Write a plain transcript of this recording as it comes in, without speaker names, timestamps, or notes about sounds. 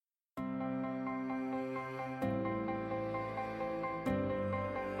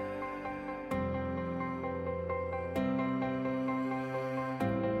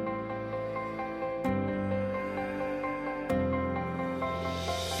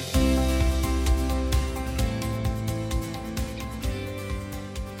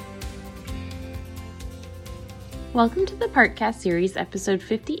Welcome to the Partcast series, episode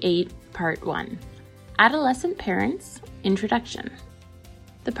 58, part 1, Adolescent Parents, Introduction.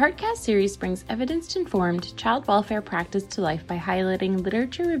 The Partcast series brings evidence-informed child welfare practice to life by highlighting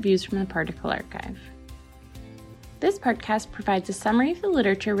literature reviews from the Particle Archive. This podcast provides a summary of the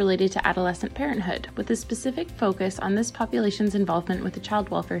literature related to adolescent parenthood, with a specific focus on this population's involvement with the child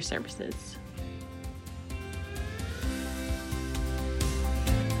welfare services.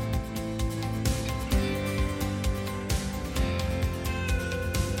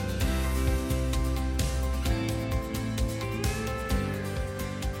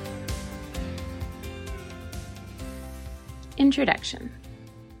 Introduction.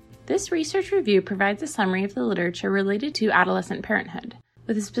 This research review provides a summary of the literature related to adolescent parenthood,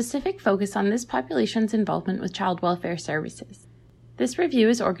 with a specific focus on this population's involvement with child welfare services. This review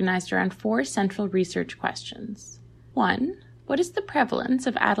is organized around 4 central research questions. 1. What is the prevalence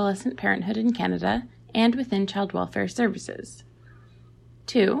of adolescent parenthood in Canada and within child welfare services?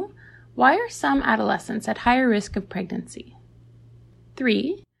 2. Why are some adolescents at higher risk of pregnancy?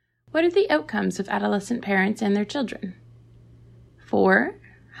 3. What are the outcomes of adolescent parents and their children? 4.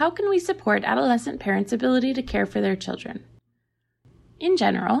 How can we support adolescent parents' ability to care for their children? In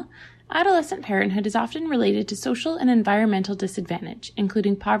general, adolescent parenthood is often related to social and environmental disadvantage,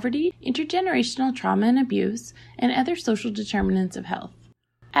 including poverty, intergenerational trauma and abuse, and other social determinants of health.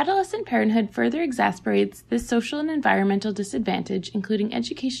 Adolescent parenthood further exacerbates this social and environmental disadvantage, including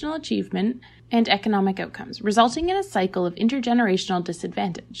educational achievement and economic outcomes, resulting in a cycle of intergenerational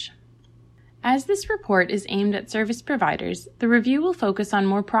disadvantage. As this report is aimed at service providers, the review will focus on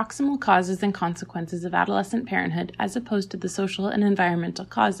more proximal causes and consequences of adolescent parenthood as opposed to the social and environmental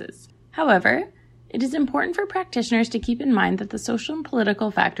causes. However, it is important for practitioners to keep in mind that the social and political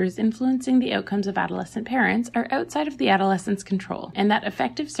factors influencing the outcomes of adolescent parents are outside of the adolescent's control, and that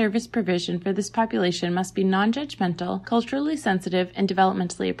effective service provision for this population must be non-judgmental, culturally sensitive, and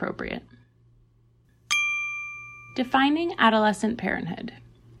developmentally appropriate. Defining adolescent parenthood.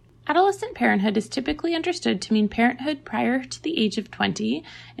 Adolescent parenthood is typically understood to mean parenthood prior to the age of 20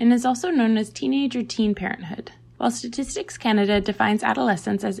 and is also known as teenage or teen parenthood. While Statistics Canada defines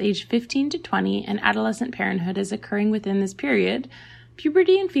adolescence as age 15 to 20 and adolescent parenthood as occurring within this period,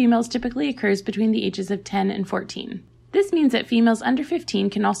 puberty in females typically occurs between the ages of 10 and 14. This means that females under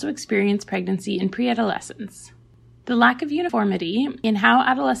 15 can also experience pregnancy in pre-adolescence. The lack of uniformity in how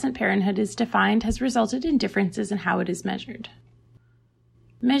adolescent parenthood is defined has resulted in differences in how it is measured.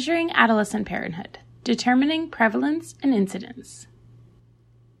 Measuring adolescent parenthood, determining prevalence and incidence.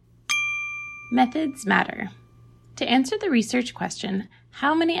 Methods matter. To answer the research question,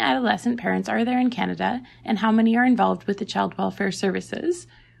 how many adolescent parents are there in Canada and how many are involved with the child welfare services,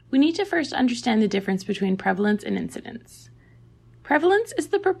 we need to first understand the difference between prevalence and incidence. Prevalence is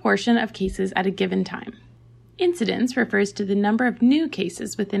the proportion of cases at a given time. Incidence refers to the number of new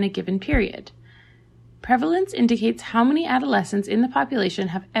cases within a given period. Prevalence indicates how many adolescents in the population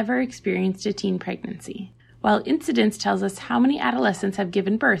have ever experienced a teen pregnancy, while incidence tells us how many adolescents have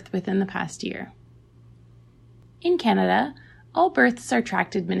given birth within the past year. In Canada, all births are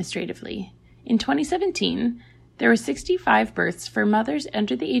tracked administratively. In 2017, there were 65 births for mothers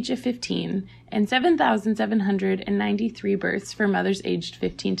under the age of 15 and 7,793 births for mothers aged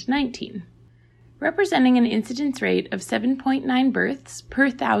 15 to 19. Representing an incidence rate of 7.9 births per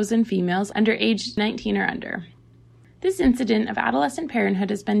 1,000 females under age 19 or under. This incidence of adolescent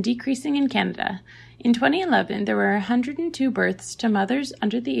parenthood has been decreasing in Canada. In 2011, there were 102 births to mothers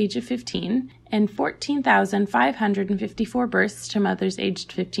under the age of 15 and 14,554 births to mothers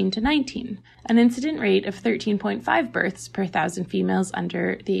aged 15 to 19, an incident rate of 13.5 births per 1,000 females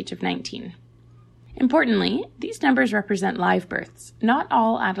under the age of 19. Importantly, these numbers represent live births, not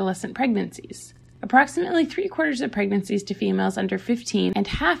all adolescent pregnancies. Approximately 3/4 of pregnancies to females under 15 and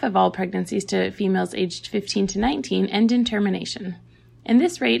half of all pregnancies to females aged 15 to 19 end in termination, and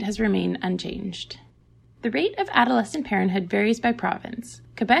this rate has remained unchanged. The rate of adolescent parenthood varies by province.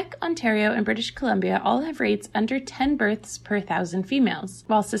 Quebec, Ontario, and British Columbia all have rates under 10 births per 1,000 females,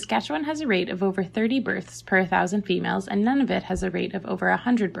 while Saskatchewan has a rate of over 30 births per 1,000 females, and Nunavut has a rate of over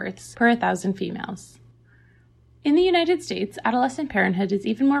 100 births per 1,000 females. In the United States, adolescent parenthood is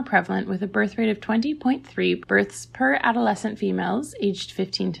even more prevalent with a birth rate of 20.3 births per adolescent females aged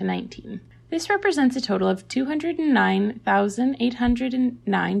 15 to 19. This represents a total of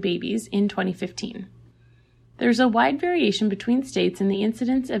 209,809 babies in 2015. There's a wide variation between states in the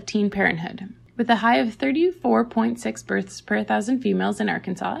incidence of teen parenthood, with a high of 34.6 births per 1,000 females in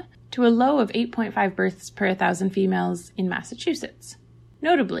Arkansas to a low of 8.5 births per 1,000 females in Massachusetts.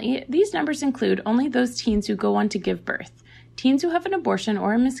 Notably, these numbers include only those teens who go on to give birth. Teens who have an abortion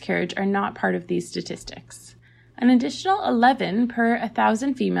or a miscarriage are not part of these statistics. An additional 11 per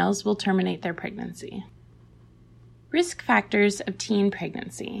 1,000 females will terminate their pregnancy. Risk factors of teen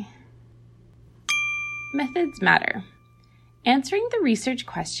pregnancy. Methods matter. Answering the research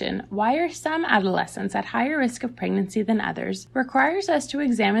question, why are some adolescents at higher risk of pregnancy than others, requires us to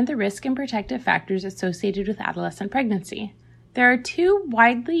examine the risk and protective factors associated with adolescent pregnancy. There are two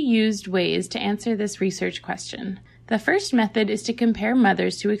widely used ways to answer this research question. The first method is to compare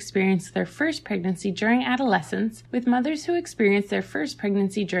mothers who experience their first pregnancy during adolescence with mothers who experience their first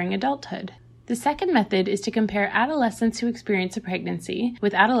pregnancy during adulthood. The second method is to compare adolescents who experience a pregnancy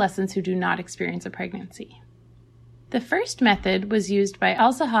with adolescents who do not experience a pregnancy. The first method was used by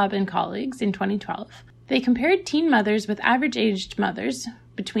Al-Sahab and colleagues in 2012. They compared teen mothers with average-aged mothers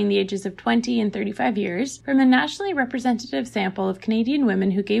between the ages of 20 and 35 years from a nationally representative sample of Canadian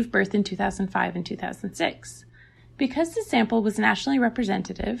women who gave birth in 2005 and 2006. Because the sample was nationally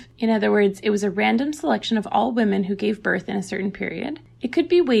representative, in other words, it was a random selection of all women who gave birth in a certain period, it could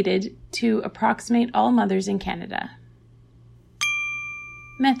be weighted to approximate all mothers in Canada.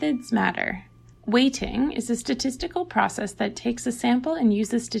 Methods matter. Weighting is a statistical process that takes a sample and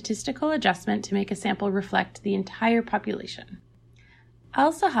uses statistical adjustment to make a sample reflect the entire population.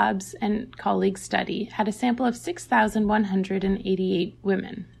 Al-Sahab's and colleagues' study had a sample of 6,188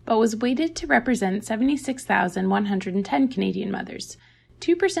 women, but was weighted to represent 76,110 Canadian mothers,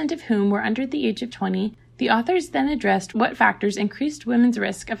 2% of whom were under the age of 20. The authors then addressed what factors increased women's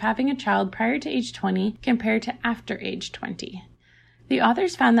risk of having a child prior to age 20 compared to after age 20. The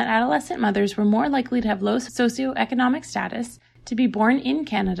authors found that adolescent mothers were more likely to have low socioeconomic status, to be born in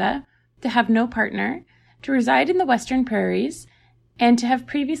Canada, to have no partner, to reside in the Western Prairies, and to have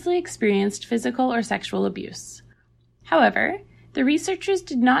previously experienced physical or sexual abuse. However, the researchers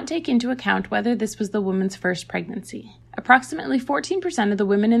did not take into account whether this was the woman's first pregnancy. Approximately 14% of the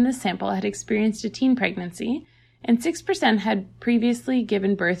women in this sample had experienced a teen pregnancy, and 6% had previously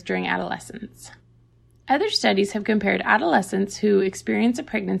given birth during adolescence. Other studies have compared adolescents who experience a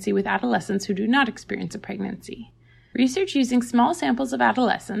pregnancy with adolescents who do not experience a pregnancy. Research using small samples of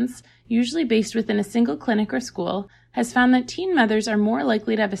adolescents, usually based within a single clinic or school, has found that teen mothers are more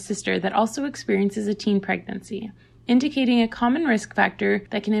likely to have a sister that also experiences a teen pregnancy, indicating a common risk factor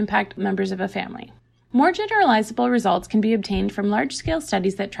that can impact members of a family. More generalizable results can be obtained from large-scale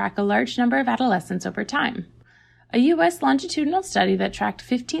studies that track a large number of adolescents over time. A U.S. longitudinal study that tracked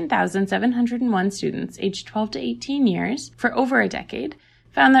 15,701 students aged 12 to 18 years for over a decade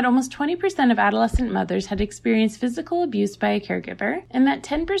found that almost 20% of adolescent mothers had experienced physical abuse by a caregiver and that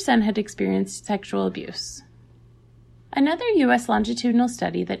 10% had experienced sexual abuse. Another U.S. longitudinal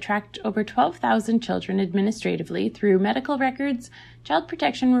study that tracked over 12,000 children administratively through medical records, child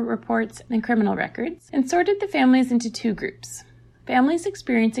protection reports, and criminal records, and sorted the families into two groups: families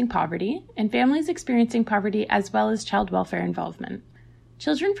experiencing poverty and families experiencing poverty as well as child welfare involvement.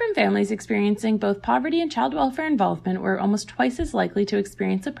 Children from families experiencing both poverty and child welfare involvement were almost twice as likely to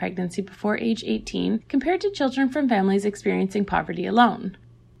experience a pregnancy before age 18 compared to children from families experiencing poverty alone.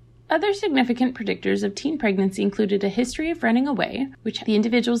 Other significant predictors of teen pregnancy included a history of running away, which the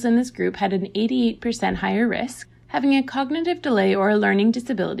individuals in this group had an 88% higher risk, having a cognitive delay or a learning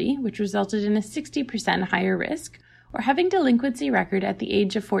disability, which resulted in a 60% higher risk, or having delinquency record at the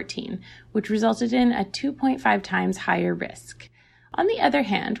age of 14, which resulted in a 2.5 times higher risk. On the other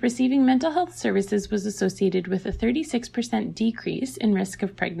hand, receiving mental health services was associated with a 36% decrease in risk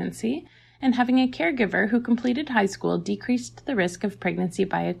of pregnancy, and having a caregiver who completed high school decreased the risk of pregnancy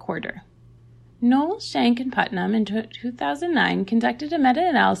by a quarter. Knowles, Shank, and Putnam in 2009 conducted a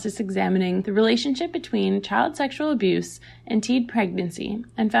meta-analysis examining the relationship between child sexual abuse and teen pregnancy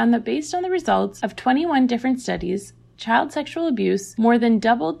and found that based on the results of 21 different studies, child sexual abuse more than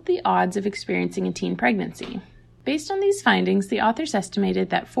doubled the odds of experiencing a teen pregnancy. Based on these findings, the authors estimated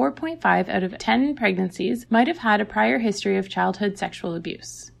that 4.5 out of 10 pregnancies might have had a prior history of childhood sexual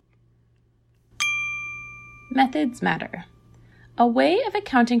abuse. Methods matter. A way of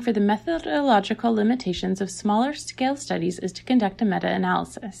accounting for the methodological limitations of smaller-scale studies is to conduct a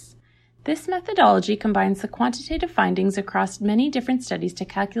meta-analysis. This methodology combines the quantitative findings across many different studies to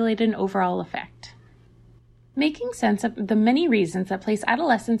calculate an overall effect. Making sense of the many reasons that place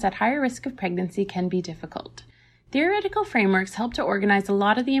adolescents at higher risk of pregnancy can be difficult. Theoretical frameworks help to organize a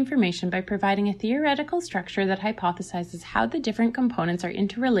lot of the information by providing a theoretical structure that hypothesizes how the different components are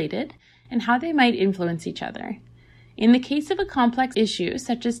interrelated and how they might influence each other. In the case of a complex issue,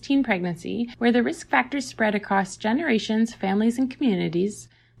 such as teen pregnancy, where the risk factors spread across generations, families, and communities,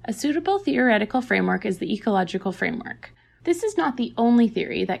 a suitable theoretical framework is the ecological framework. This is not the only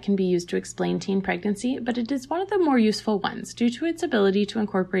theory that can be used to explain teen pregnancy, but it is one of the more useful ones due to its ability to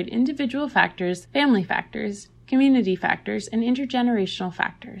incorporate individual factors, family factors, community factors, and intergenerational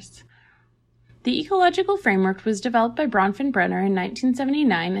factors. The ecological framework was developed by Bronfenbrenner in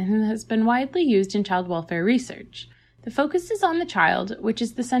 1979 and has been widely used in child welfare research. The focus is on the child, which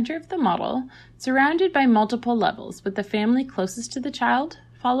is the center of the model, surrounded by multiple levels, with the family closest to the child,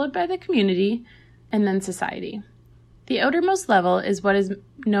 followed by the community, and then society. The outermost level is what is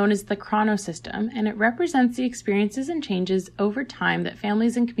known as the chronosystem, and it represents the experiences and changes over time that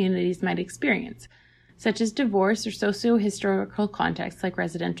families and communities might experience, such as divorce or socio-historical contexts like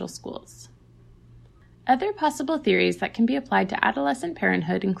residential schools. Other possible theories that can be applied to adolescent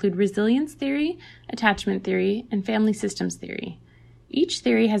parenthood include resilience theory, attachment theory, and family systems theory. Each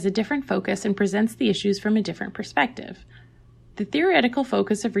theory has a different focus and presents the issues from a different perspective. The theoretical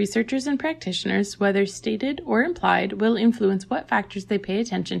focus of researchers and practitioners, whether stated or implied, will influence what factors they pay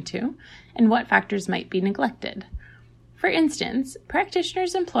attention to and what factors might be neglected. For instance,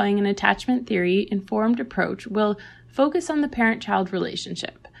 practitioners employing an attachment theory-informed approach will focus on the parent-child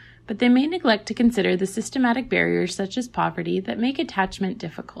relationship, but they may neglect to consider the systematic barriers such as poverty that make attachment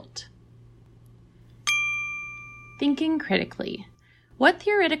difficult. Thinking critically. What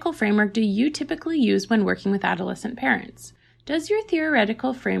theoretical framework do you typically use when working with adolescent parents? Does your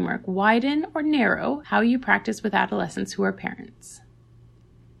theoretical framework widen or narrow how you practice with adolescents who are parents?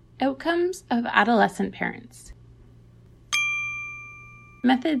 Outcomes of adolescent parents.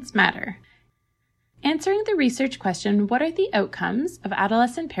 Methods matter. Answering the research question, what are the outcomes of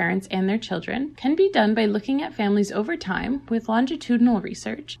adolescent parents and their children, can be done by looking at families over time with longitudinal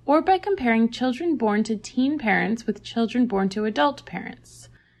research, or by comparing children born to teen parents with children born to adult parents.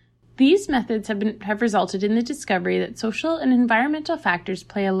 These methods have resulted in the discovery that social and environmental factors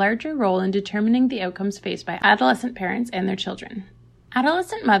play a larger role in determining the outcomes faced by adolescent parents and their children.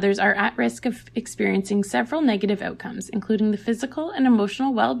 Adolescent mothers are at risk of experiencing several negative outcomes, including the physical and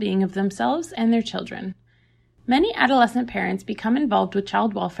emotional well-being of themselves and their children. Many adolescent parents become involved with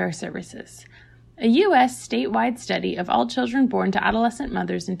child welfare services. A U.S. statewide study of all children born to adolescent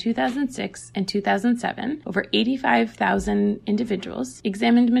mothers in 2006 and 2007, over 85,000 individuals,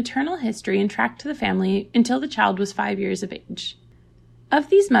 examined maternal history and tracked the family until the child was 5 years of age. Of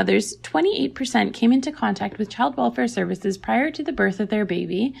these mothers, 28% came into contact with child welfare services prior to the birth of their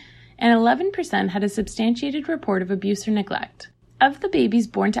baby, and 11% had a substantiated report of abuse or neglect. Of the babies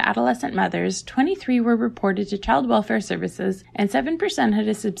born to adolescent mothers, 23 were reported to child welfare services, and 7% had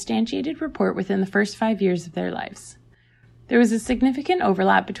a substantiated report within the first 5 years of their lives. There was a significant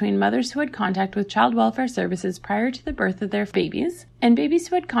overlap between mothers who had contact with child welfare services prior to the birth of their babies, and babies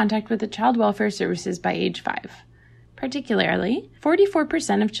who had contact with the child welfare services by age 5. Particularly,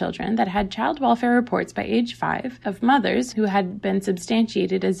 44% of children that had child welfare reports by age 5 of mothers who had been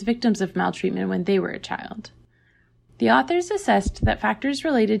substantiated as victims of maltreatment when they were a child. The authors assessed that factors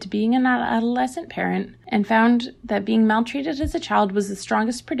related to being an adolescent parent and found that being maltreated as a child was the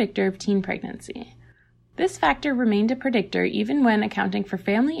strongest predictor of teen pregnancy. This factor remained a predictor even when accounting for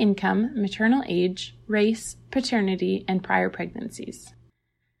family income, maternal age, race, paternity, and prior pregnancies.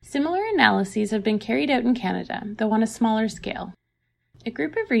 Similar analyses have been carried out in Canada, though on a smaller scale. A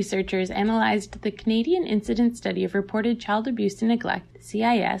group of researchers analyzed the Canadian Incident Study of Reported Child Abuse and Neglect,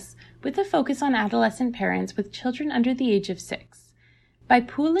 CIS, with a focus on adolescent parents with children under the age of 6. By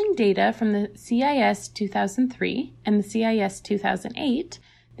pooling data from the CIS 2003 and the CIS 2008,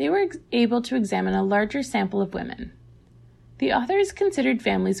 they were able to examine a larger sample of women. The authors considered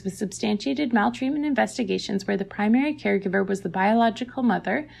families with substantiated maltreatment investigations where the primary caregiver was the biological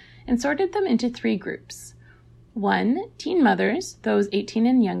mother and sorted them into 3 groups. 1. Teen mothers, those 18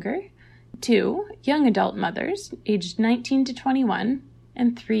 and younger. 2. Young adult mothers, aged 19 to 21.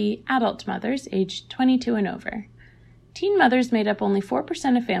 And 3. Adult mothers, aged 22 and over. Teen mothers made up only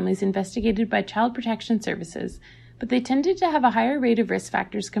 4% of families investigated by Child Protection Services, but they tended to have a higher rate of risk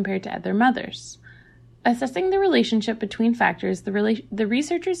factors compared to other mothers. Assessing the relationship between factors, the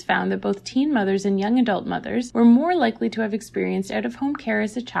researchers found that both teen mothers and young adult mothers were more likely to have experienced out-of-home care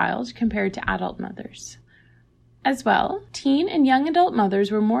as a child compared to adult mothers. As well, teen and young adult mothers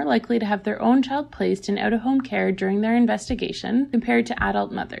were more likely to have their own child placed in out-of-home care during their investigation compared to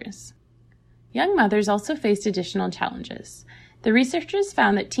adult mothers. Young mothers also faced additional challenges. The researchers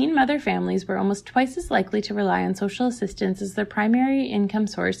found that teen mother families were almost twice as likely to rely on social assistance as their primary income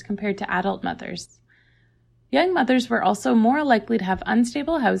source compared to adult mothers. Young mothers were also more likely to have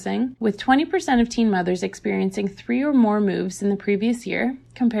unstable housing, with 20% of teen mothers experiencing 3 or more moves in the previous year,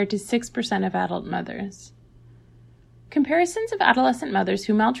 compared to 6% of adult mothers. Comparisons of adolescent mothers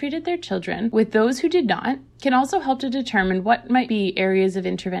who maltreated their children with those who did not can also help to determine what might be areas of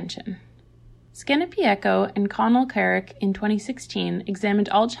intervention. Scannapieco and Connell-Carrick in 2016 examined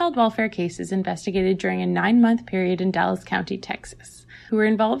all child welfare cases investigated during a 9-month period in Dallas County, Texas, who were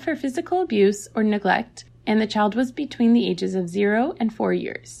involved for physical abuse or neglect, and the child was between the ages of 0 and 4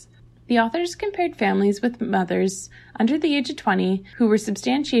 years. The authors compared families with mothers under the age of 20 who were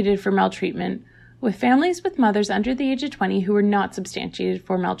substantiated for maltreatment with families with mothers under the age of 20 who were not substantiated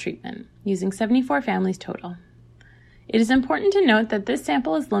for maltreatment, using 74 families total. It is important to note that this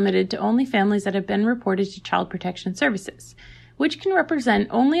sample is limited to only families that have been reported to Child Protection Services, which can represent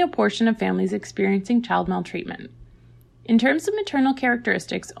only a portion of families experiencing child maltreatment. In terms of maternal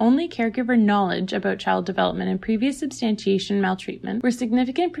characteristics, only caregiver knowledge about child development and previous substantiation maltreatment were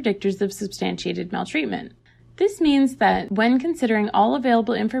significant predictors of substantiated maltreatment. This means that when considering all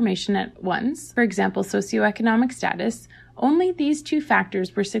available information at once, for example, socioeconomic status, only these two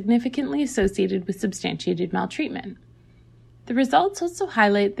factors were significantly associated with substantiated maltreatment. The results also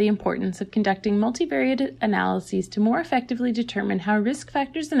highlight the importance of conducting multivariate analyses to more effectively determine how risk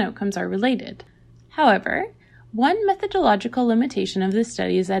factors and outcomes are related. However, one methodological limitation of this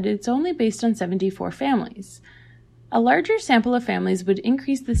study is that it's only based on 74 families. A larger sample of families would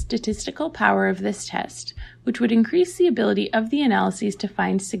increase the statistical power of this test, which would increase the ability of the analyses to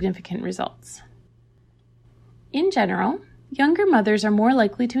find significant results. In general, younger mothers are more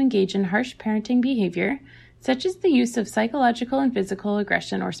likely to engage in harsh parenting behavior, such as the use of psychological and physical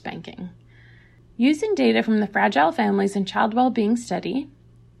aggression or spanking. Using data from the Fragile Families and Child Wellbeing Study,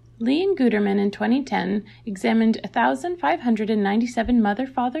 Lee and Guterman in 2010 examined 1,597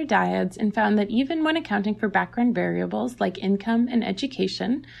 mother-father dyads and found that even when accounting for background variables like income and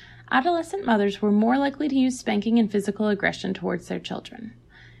education, adolescent mothers were more likely to use spanking and physical aggression towards their children.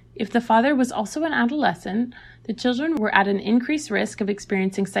 If the father was also an adolescent, the children were at an increased risk of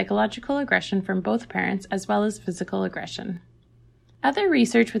experiencing psychological aggression from both parents as well as physical aggression. Other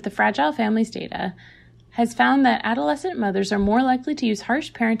research with the Fragile Families data has found that adolescent mothers are more likely to use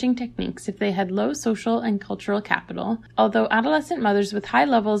harsh parenting techniques if they had low social and cultural capital, although adolescent mothers with high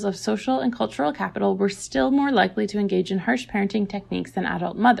levels of social and cultural capital were still more likely to engage in harsh parenting techniques than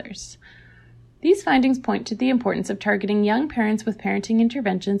adult mothers. These findings point to the importance of targeting young parents with parenting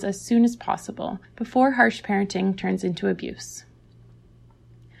interventions as soon as possible, before harsh parenting turns into abuse.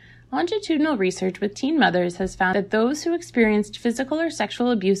 Longitudinal research with teen mothers has found that those who experienced physical or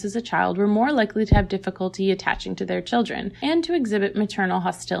sexual abuse as a child were more likely to have difficulty attaching to their children and to exhibit maternal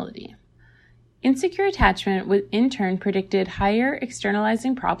hostility. Insecure attachment in turn predicted higher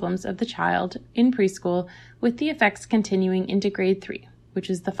externalizing problems of the child in preschool, with the effects continuing into grade 3. Which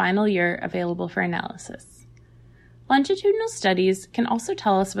is the final year available for analysis. Longitudinal studies can also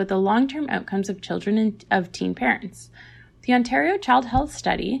tell us about the long-term outcomes of children and of teen parents. The Ontario Child Health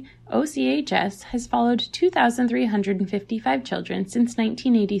Study, OCHS, has followed 2,355 children since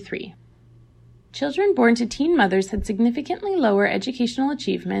 1983. Children born to teen mothers had significantly lower educational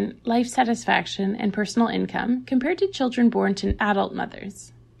achievement, life satisfaction, and personal income compared to children born to adult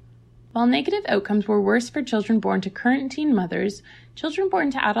mothers. While negative outcomes were worse for children born to current teen mothers, children born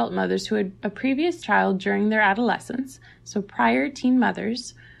to adult mothers who had a previous child during their adolescence, so prior teen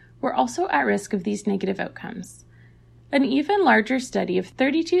mothers, were also at risk of these negative outcomes. An even larger study of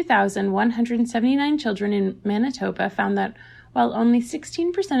 32,179 children in Manitoba found that while only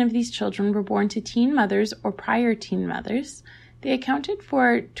 16% of these children were born to teen mothers or prior teen mothers, they accounted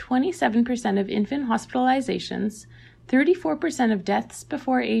for 27% of infant hospitalizations, 34% of deaths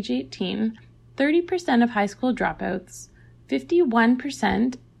before age 18, 30% of high school dropouts,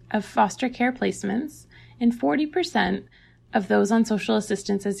 51% of foster care placements, and 40% of those on social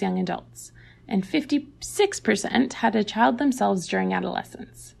assistance as young adults, and 56% had a child themselves during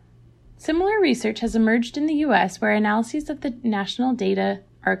adolescence. Similar research has emerged in the U.S. where analyses of the National Data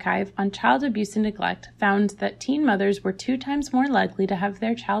Archive on Child Abuse and Neglect found that teen mothers were 2 times more likely to have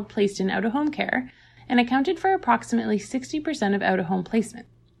their child placed in out-of-home care and accounted for approximately 60% of out-of-home placement.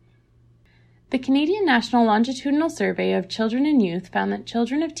 The Canadian National Longitudinal Survey of Children and Youth found that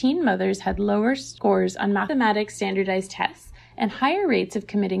children of teen mothers had lower scores on mathematics standardized tests and higher rates of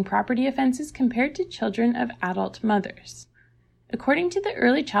committing property offenses compared to children of adult mothers. According to the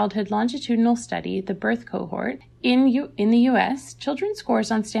Early Childhood Longitudinal Study, the Birth Cohort, in the U.S., children's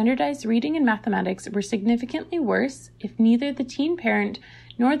scores on standardized reading and mathematics were significantly worse if neither the teen parent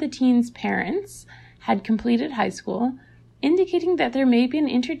nor the teen's parents had completed high school, indicating that there may be an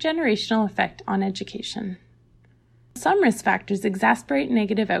intergenerational effect on education. some risk factors exacerbate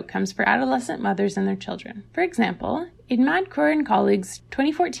negative outcomes for adolescent mothers and their children. For example, in Madcour and colleagues'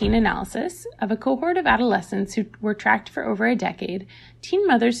 2014 analysis of a cohort of adolescents who were tracked for over a decade, teen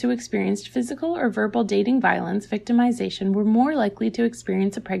mothers who experienced physical or verbal dating violence victimization were more likely to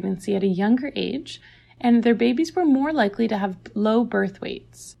experience a pregnancy at a younger age, and their babies were more likely to have low birth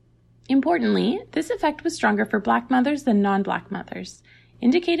weights. Importantly, this effect was stronger for Black mothers than non-Black mothers,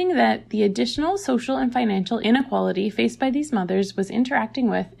 indicating that the additional social and financial inequality faced by these mothers was interacting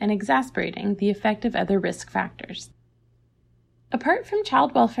with and exacerbating the effect of other risk factors. Apart from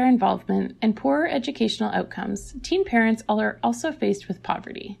child welfare involvement and poorer educational outcomes, teen parents are also faced with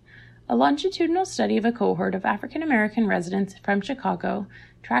poverty. A longitudinal study of a cohort of African American residents from Chicago,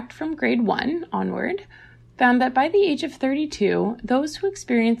 tracked from grade 1 onward, found that by the age of 32, those who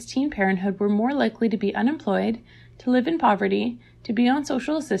experienced teen parenthood were more likely to be unemployed, to live in poverty, to be on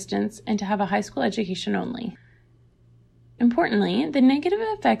social assistance, and to have a high school education only. Importantly, the negative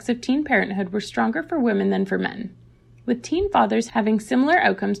effects of teen parenthood were stronger for women than for men, with teen fathers having similar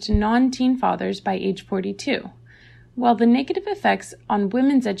outcomes to non-teen fathers by age 42, while the negative effects on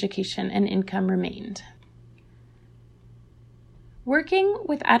women's education and income remained. Working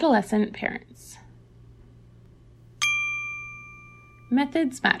with adolescent parents.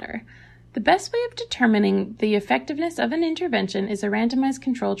 Methods matter. The best way of determining the effectiveness of an intervention is a randomized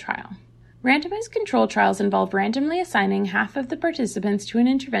control trial. Randomized control trials involve randomly assigning half of the participants to an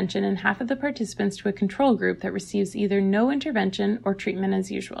intervention and half of the participants to a control group that receives either no intervention or treatment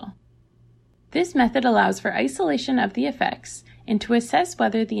as usual. This method allows for isolation of the effects and to assess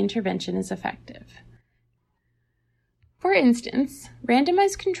whether the intervention is effective. For instance,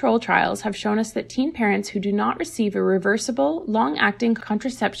 randomized control trials have shown us that teen parents who do not receive a reversible, long-acting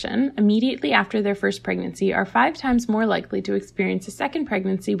contraception immediately after their first pregnancy are 5 times more likely to experience a second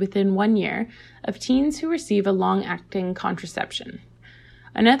pregnancy within 1 year of teens who receive a long-acting contraception.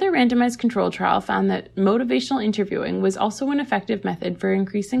 Another randomized control trial found that motivational interviewing was also an effective method for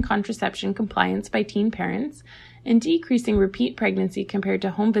increasing contraception compliance by teen parents and decreasing repeat pregnancy compared to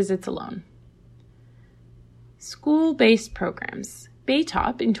home visits alone. School-based programs.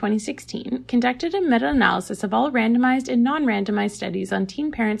 Baytop, in 2016, conducted a meta-analysis of all randomized and non-randomized studies on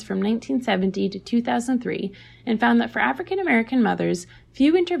teen parents from 1970 to 2003 and found that for African American mothers,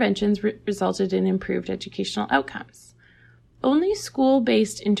 few interventions resulted in improved educational outcomes. Only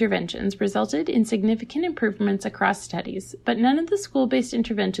school-based interventions resulted in significant improvements across studies, but none of the school-based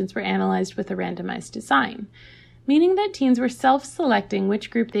interventions were analyzed with a randomized design, meaning that teens were self-selecting which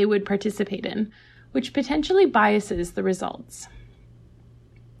group they would participate in, which potentially biases the results.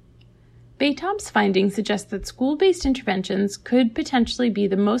 Baytop's findings suggest that school-based interventions could potentially be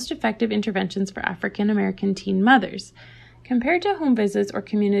the most effective interventions for African American teen mothers, compared to home visits or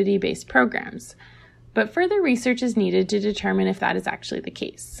community-based programs, but further research is needed to determine if that is actually the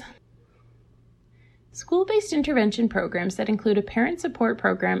case. School-based intervention programs that include a parent support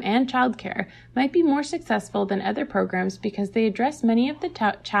program and childcare might be more successful than other programs because they address many of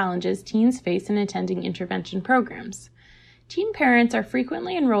the challenges teens face in attending intervention programs. Teen parents are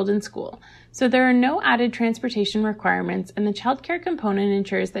frequently enrolled in school, so there are no added transportation requirements, and the childcare component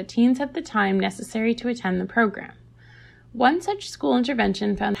ensures that teens have the time necessary to attend the program. One such school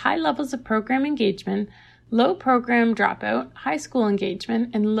intervention found high levels of program engagement, low program dropout, high school engagement,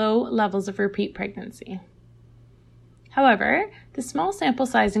 and low levels of repeat pregnancy. However, the small sample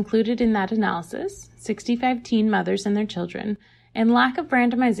size included in that analysis, 65 teen mothers and their children, and lack of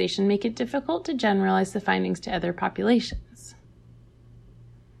randomization make it difficult to generalize the findings to other populations.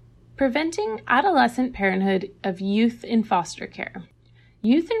 Preventing adolescent parenthood of youth in foster care.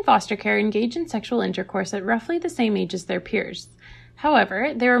 Youth in foster care engage in sexual intercourse at roughly the same age as their peers.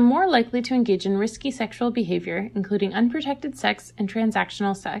 However, they are more likely to engage in risky sexual behavior, including unprotected sex and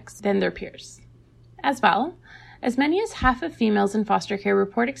transactional sex, than their peers. As well, as many as half of females in foster care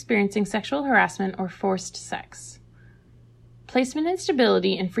report experiencing sexual harassment or forced sex. Placement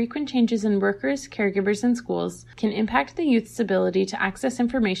instability and frequent changes in workers, caregivers, and schools can impact the youth's ability to access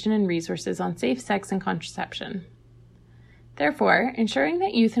information and resources on safe sex and contraception. Therefore, ensuring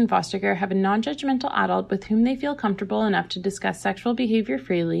that youth in foster care have a non-judgmental adult with whom they feel comfortable enough to discuss sexual behavior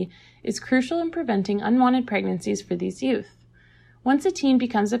freely is crucial in preventing unwanted pregnancies for these youth. Once a teen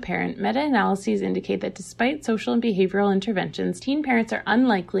becomes a parent, meta-analyses indicate that despite social and behavioral interventions, teen parents are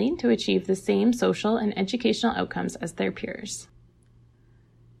unlikely to achieve the same social and educational outcomes as their peers.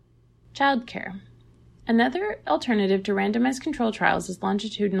 Childcare. Another alternative to randomized control trials is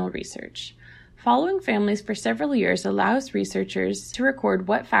longitudinal research. Following families for several years allows researchers to record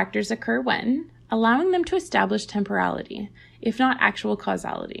what factors occur when, allowing them to establish temporality, if not actual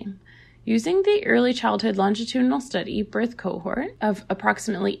causality. Using the Early Childhood Longitudinal Study birth cohort of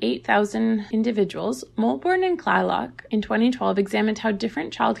approximately 8,000 individuals, Moulbourne and Klylock in 2012 examined how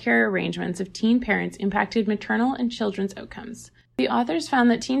different childcare arrangements of teen parents impacted maternal and children's outcomes. The authors found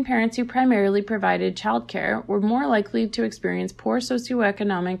that teen parents who primarily provided childcare were more likely to experience poor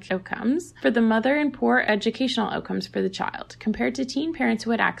socioeconomic outcomes for the mother and poor educational outcomes for the child, compared to teen parents who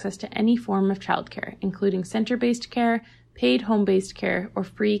had access to any form of childcare, including center-based care, paid home-based care, or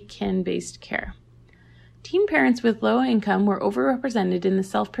free kin-based care. Teen parents with low income were overrepresented in the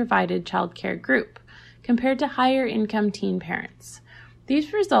self-provided childcare group, compared to higher-income teen parents.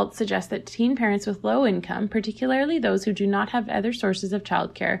 These results suggest that teen parents with low income, particularly those who do not have other sources of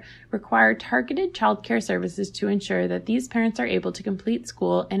childcare, require targeted childcare services to ensure that these parents are able to complete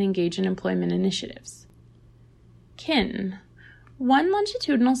school and engage in employment initiatives. Kin. One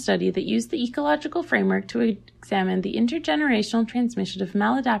longitudinal study that used the ecological framework to examine the intergenerational transmission of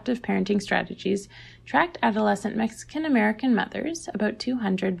maladaptive parenting strategies tracked adolescent Mexican-American mothers, about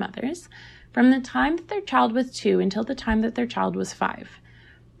 200 mothers, from the time that their child was 2 until the time that their child was 5.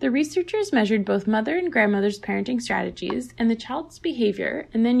 The researchers measured both mother and grandmother's parenting strategies and the child's behavior,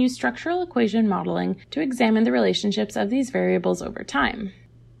 and then used structural equation modeling to examine the relationships of these variables over time.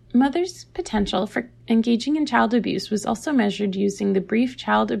 Mother's potential for engaging in child abuse was also measured using the brief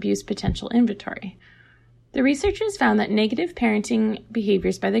child abuse potential inventory. The researchers found that negative parenting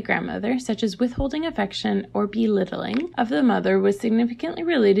behaviors by the grandmother, such as withholding affection or belittling of the mother, was significantly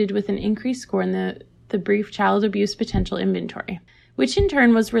related with an increased score in the brief child abuse potential inventory, which in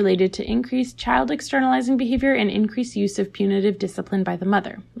turn was related to increased child externalizing behavior and increased use of punitive discipline by the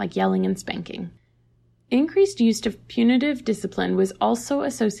mother, like yelling and spanking. Increased use of punitive discipline was also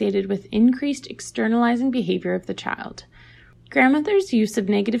associated with increased externalizing behavior of the child. Grandmother's use of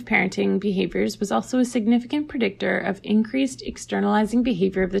negative parenting behaviors was also a significant predictor of increased externalizing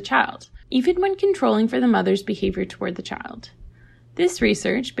behavior of the child, even when controlling for the mother's behavior toward the child. This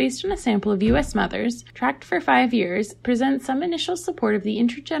research, based on a sample of U.S. mothers, tracked for 5 years, presents some initial support of the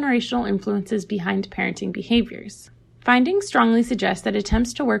intergenerational influences behind parenting behaviors. Findings strongly suggest that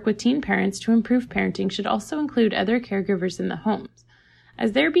attempts to work with teen parents to improve parenting should also include other caregivers in the homes,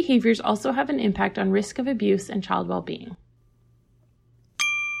 as their behaviors also have an impact on risk of abuse and child well-being.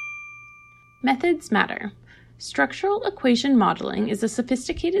 Methods matter. Structural equation modeling is a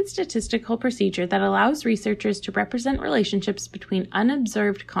sophisticated statistical procedure that allows researchers to represent relationships between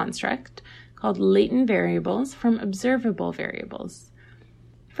unobserved constructs, called latent variables, from observable variables.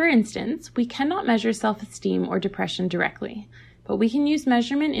 For instance, we cannot measure self-esteem or depression directly, but we can use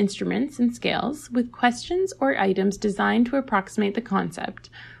measurement instruments and scales with questions or items designed to approximate the concept,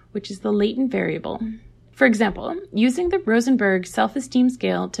 which is the latent variable. For example, using the Rosenberg self-esteem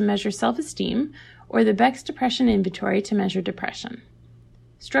scale to measure self-esteem or the Beck's depression inventory to measure depression.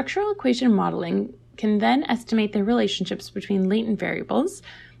 Structural equation modeling can then estimate the relationships between latent variables,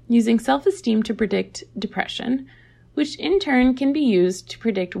 using self-esteem to predict depression, which in turn can be used to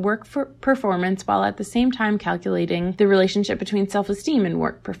predict work performance while at the same time calculating the relationship between self-esteem and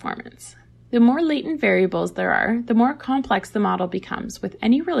work performance. The more latent variables there are, the more complex the model becomes, with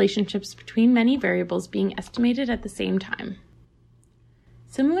any relationships between many variables being estimated at the same time.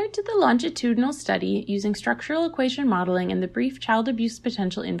 Similar to the longitudinal study using structural equation modeling and the brief child abuse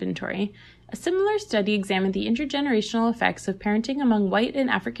potential inventory, a similar study examined the intergenerational effects of parenting among white and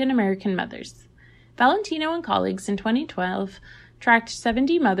African American mothers. Valentino and colleagues in 2012 tracked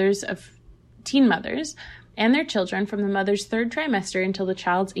 70 teen mothers and their children from the mother's 3rd trimester until the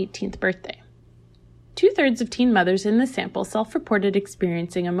child's 18th birthday. 2/3 of teen mothers in the sample self-reported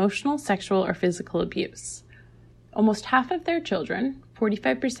experiencing emotional, sexual, or physical abuse. Almost half of their children,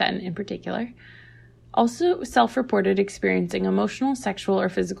 45% in particular, also self-reported experiencing emotional, sexual, or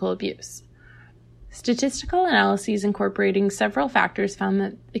physical abuse. Statistical analyses incorporating several factors found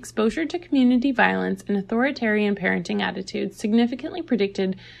that exposure to community violence and authoritarian parenting attitudes significantly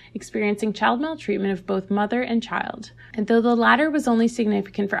predicted experiencing child maltreatment of both mother and child, and though the latter was only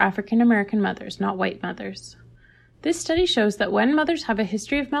significant for African American mothers, not white mothers. This study shows that when mothers have a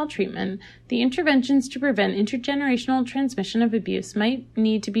history of maltreatment, the interventions to prevent intergenerational transmission of abuse might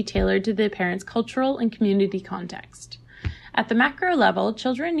need to be tailored to the parent's cultural and community context. At the macro level,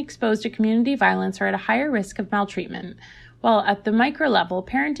 children exposed to community violence are at a higher risk of maltreatment, while at the micro level,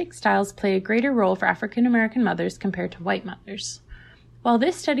 parenting styles play a greater role for African American mothers compared to white mothers. While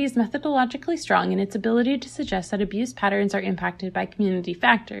this study is methodologically strong in its ability to suggest that abuse patterns are impacted by community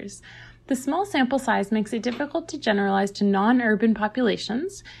factors, the small sample size makes it difficult to generalize to non-urban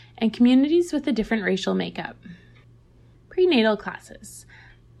populations and communities with a different racial makeup. Prenatal classes.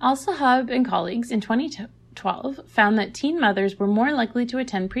 Al-Sahab and colleagues in 2012 2012 found that teen mothers were more likely to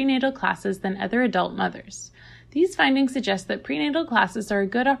attend prenatal classes than other adult mothers. These findings suggest that prenatal classes are a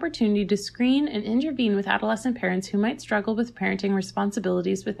good opportunity to screen and intervene with adolescent parents who might struggle with parenting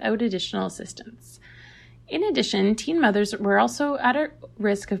responsibilities without additional assistance. In addition, teen mothers were also at a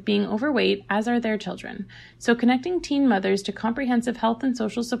risk of being overweight, as are their children, so connecting teen mothers to comprehensive health and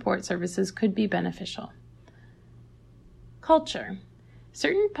social support services could be beneficial. Culture.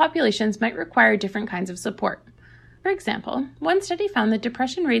 Certain populations might require different kinds of support. For example, one study found that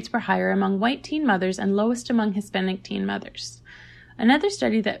depression rates were higher among white teen mothers and lowest among Hispanic teen mothers. Another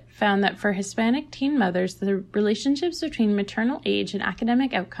study that found that for Hispanic teen mothers, the relationships between maternal age and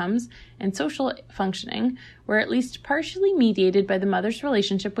academic outcomes and social functioning were at least partially mediated by the mother's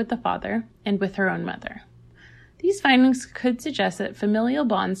relationship with the father and with her own mother. These findings could suggest that familial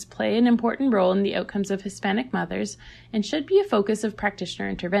bonds play an important role in the outcomes of Hispanic mothers and should be a focus of practitioner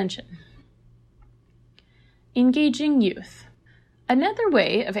intervention. Engaging youth. Another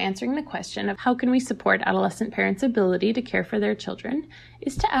way of answering the question of how can we support adolescent parents' ability to care for their children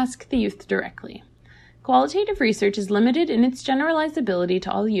is to ask the youth directly. Qualitative research is limited in its generalizability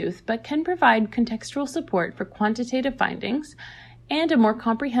to all youth, but can provide contextual support for quantitative findings and a more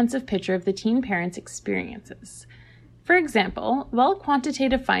comprehensive picture of the teen parents' experiences. For example, while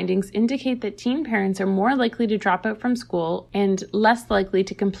quantitative findings indicate that teen parents are more likely to drop out from school and less likely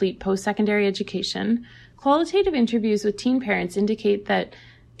to complete post-secondary education, qualitative interviews with teen parents indicate that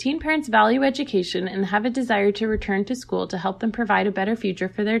teen parents value education and have a desire to return to school to help them provide a better future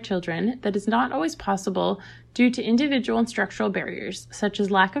for their children that is not always possible due to individual and structural barriers, such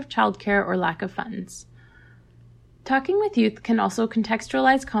as lack of childcare or lack of funds. Talking with youth can also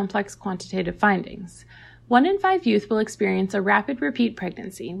contextualize complex quantitative findings. 1 in 5 youth will experience a rapid repeat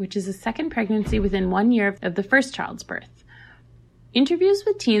pregnancy, which is a second pregnancy within 1 year of the first child's birth. Interviews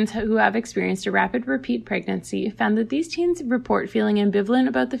with teens who have experienced a rapid repeat pregnancy found that these teens report feeling ambivalent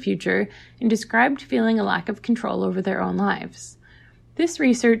about the future and described feeling a lack of control over their own lives. This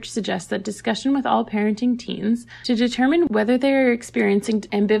research suggests that discussion with all parenting teens to determine whether they are experiencing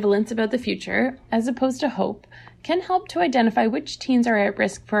ambivalence about the future, as opposed to hope, can help to identify which teens are at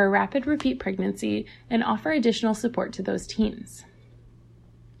risk for a rapid repeat pregnancy and offer additional support to those teens.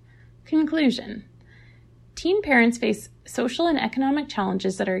 Conclusion. Teen parents face social and economic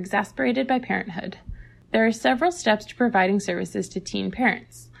challenges that are exacerbated by parenthood. There are several steps to providing services to teen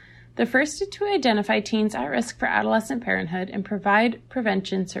parents. The first is to identify teens at risk for adolescent parenthood and provide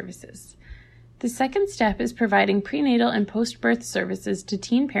prevention services. The second step is providing prenatal and post-birth services to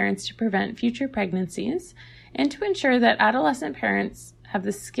teen parents to prevent future pregnancies and to ensure that adolescent parents have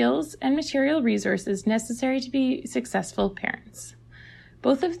the skills and material resources necessary to be successful parents.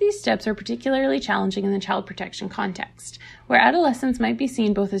 Both of these steps are particularly challenging in the child protection context, where adolescents might be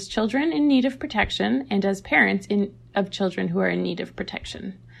seen both as children in need of protection and as parents of children who are in need of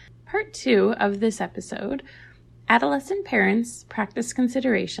protection. Part 2 of this episode, Adolescent Parents Practice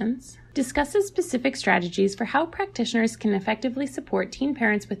Considerations, discusses specific strategies for how practitioners can effectively support teen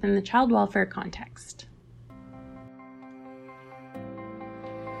parents within the child welfare context.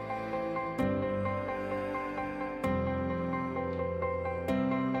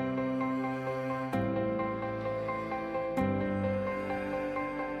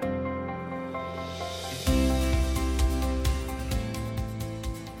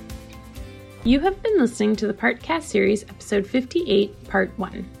 You have been listening to the Partcast series, episode 58, part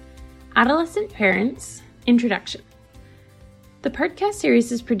 1, Adolescent Parents, Introduction. The Partcast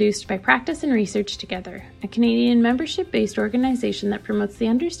series is produced by Practice and Research Together, a Canadian membership-based organization that promotes the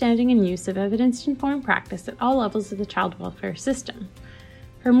understanding and use of evidence-informed practice at all levels of the child welfare system.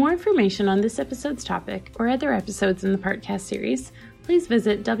 For more information on this episode's topic or other episodes in the Partcast series, please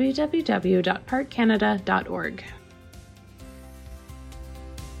visit www.partcanada.org.